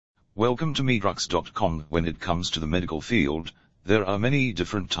Welcome to Medrux.com. When it comes to the medical field, there are many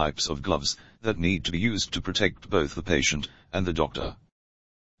different types of gloves that need to be used to protect both the patient and the doctor.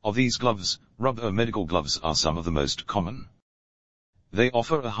 Of these gloves, rubber medical gloves are some of the most common. They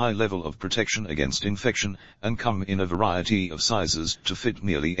offer a high level of protection against infection and come in a variety of sizes to fit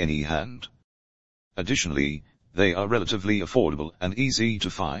nearly any hand. Additionally, they are relatively affordable and easy to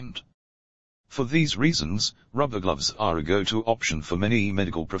find. For these reasons, rubber gloves are a go-to option for many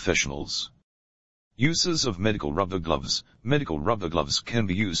medical professionals. Uses of medical rubber gloves. Medical rubber gloves can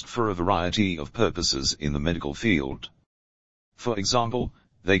be used for a variety of purposes in the medical field. For example,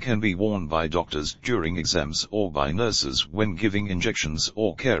 they can be worn by doctors during exams or by nurses when giving injections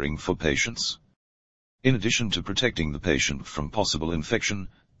or caring for patients. In addition to protecting the patient from possible infection,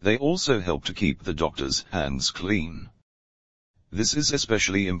 they also help to keep the doctor's hands clean. This is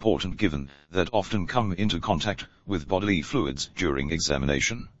especially important given that often come into contact with bodily fluids during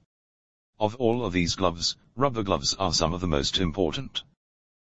examination. Of all of these gloves, rubber gloves are some of the most important.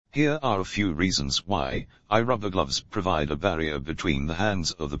 Here are a few reasons why rubber gloves provide a barrier between the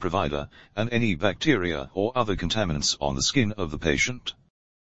hands of the provider and any bacteria or other contaminants on the skin of the patient.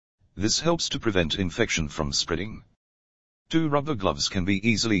 This helps to prevent infection from spreading. 2. Rubber gloves can be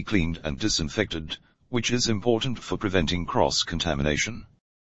easily cleaned and disinfected, which is important for preventing cross-contamination.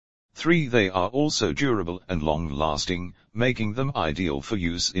 3. They are also durable and long-lasting, making them ideal for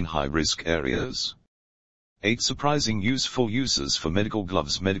use in high-risk areas. 8. Surprising useful uses for medical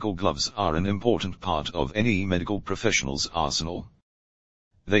gloves. Medical gloves are an important part of any medical professional's arsenal.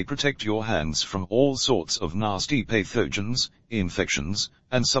 They protect your hands from all sorts of nasty pathogens, infections,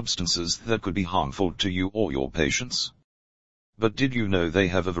 and substances that could be harmful to you or your patients. But did you know they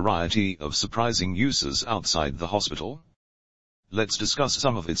have a variety of surprising uses outside the hospital? Let's discuss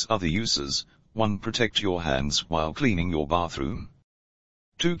some of its other uses. 1. Protect your hands while cleaning your bathroom.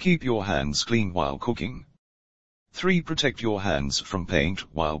 2. Keep your hands clean while cooking. 3. Protect your hands from paint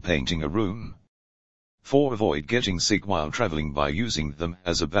while painting a room. 4. Avoid getting sick while traveling by using them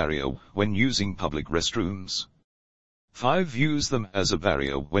as a barrier when using public restrooms. 5. Use them as a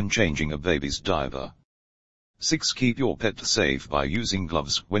barrier when changing a baby's diaper. 6. Keep your pet safe by using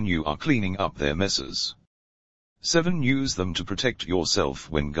gloves when you are cleaning up their messes. 7. Use them to protect yourself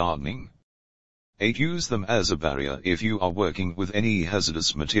when gardening. 8. Use them as a barrier if you are working with any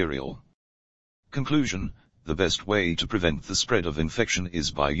hazardous material. Conclusion: the best way to prevent the spread of infection is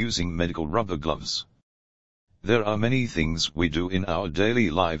by using medical rubber gloves. There are many things we do in our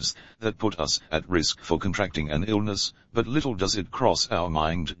daily lives that put us at risk for contracting an illness, but little does it cross our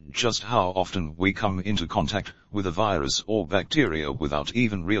mind just how often we come into contact with a virus or bacteria without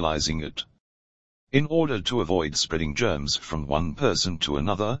even realizing it. In order to avoid spreading germs from one person to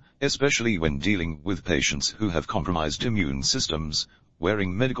another, especially when dealing with patients who have compromised immune systems,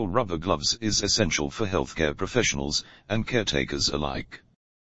 wearing medical rubber gloves is essential for healthcare professionals and caretakers alike.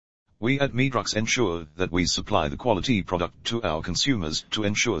 We at Medrux ensure that we supply the quality product to our consumers to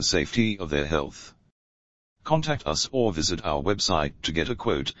ensure safety of their health. Contact us or visit our website to get a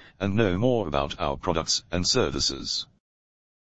quote and know more about our products and services.